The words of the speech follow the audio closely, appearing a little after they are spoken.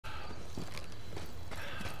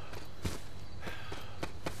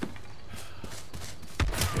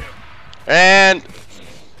And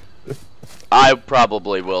I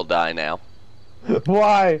probably will die now.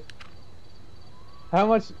 Why? How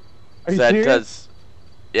much? Are you That serious? does.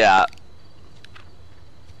 Yeah.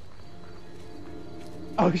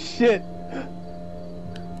 Oh shit!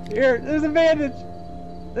 Here, there's a bandage.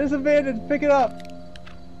 There's a bandage. Pick it up.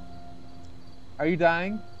 Are you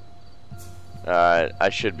dying? Alright, I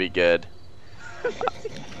should be good.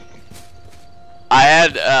 I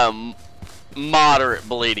had moderate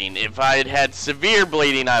bleeding. If I had had severe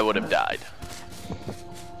bleeding, I would have died.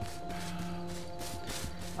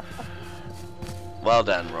 Well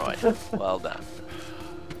done, Roy. Well done.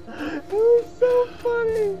 It was so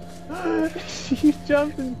funny. You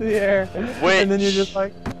jumped into the air, and then you're just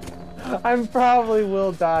like, I probably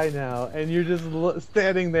will die now, and you're just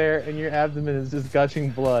standing there, and your abdomen is just gushing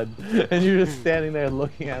blood, and you're just standing there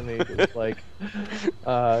looking at me, just like,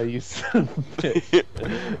 you son of a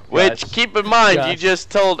bitch. Which, Gosh. keep in mind, you Gosh. just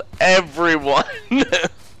told everyone.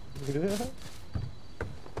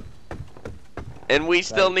 And we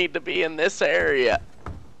still need to be in this area.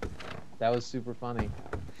 That was super funny.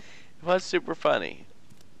 It was super funny.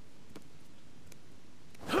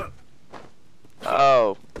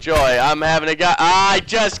 Oh, Joy, I'm having a guy. I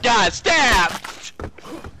just got stabbed!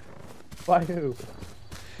 By who?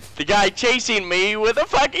 The guy chasing me with a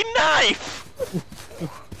fucking knife!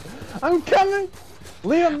 I'm coming!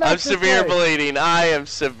 Lead him back I'm this severe way. bleeding. I am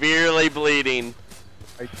severely bleeding.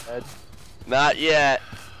 Are you dead? Not yet.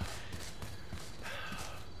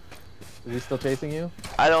 Is he still chasing you?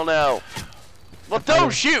 I don't know. Well,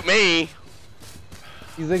 don't shoot me!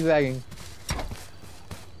 He's zigzagging.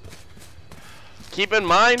 Keep in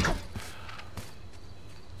mind,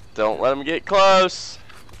 don't let him get close.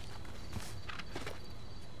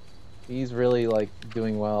 He's really, like,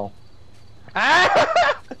 doing well.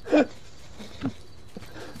 I'm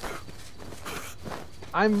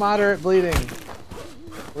moderate bleeding.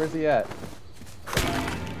 Where's he at?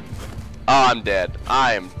 Oh, I'm dead.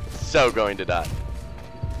 I am so going to die.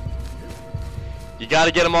 You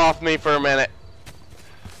gotta get him off me for a minute.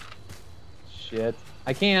 Shit.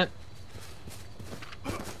 I can't.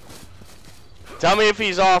 Tell me if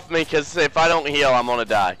he's off me, because if I don't heal, I'm gonna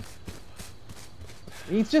die.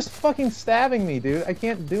 He's just fucking stabbing me, dude. I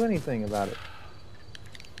can't do anything about it.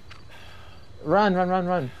 Run, run, run,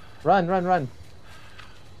 run. Run, run, run.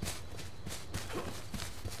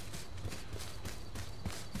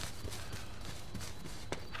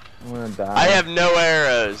 I'm gonna die. I have no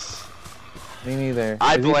arrows. Me neither.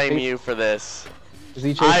 I Is he blame chas- you for this. Is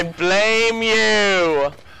he I chasing? blame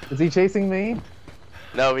you! Is he chasing me?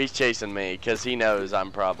 No, he's chasing me, because he knows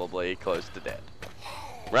I'm probably close to dead.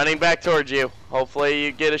 Running back towards you. Hopefully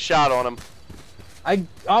you get a shot on him.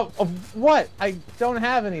 What? I don't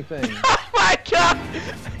have anything. Oh my god!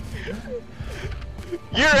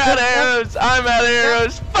 You're out of arrows, I'm out of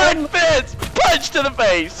arrows. Fuck this! Punch to the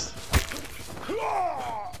face!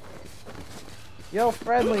 Yell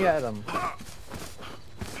friendly at him.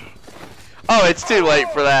 Oh, it's too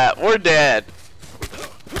late for that. We're dead.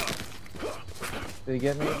 Did he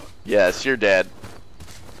get me? Yes, you're dead.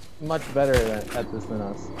 Much better at this than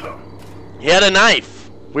us. He had a knife.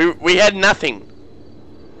 We had nothing.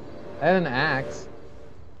 I had an axe.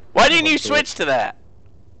 Why didn't you switch to that?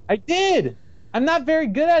 I did! I'm not very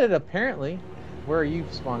good at it, apparently. Where are you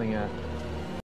spawning at?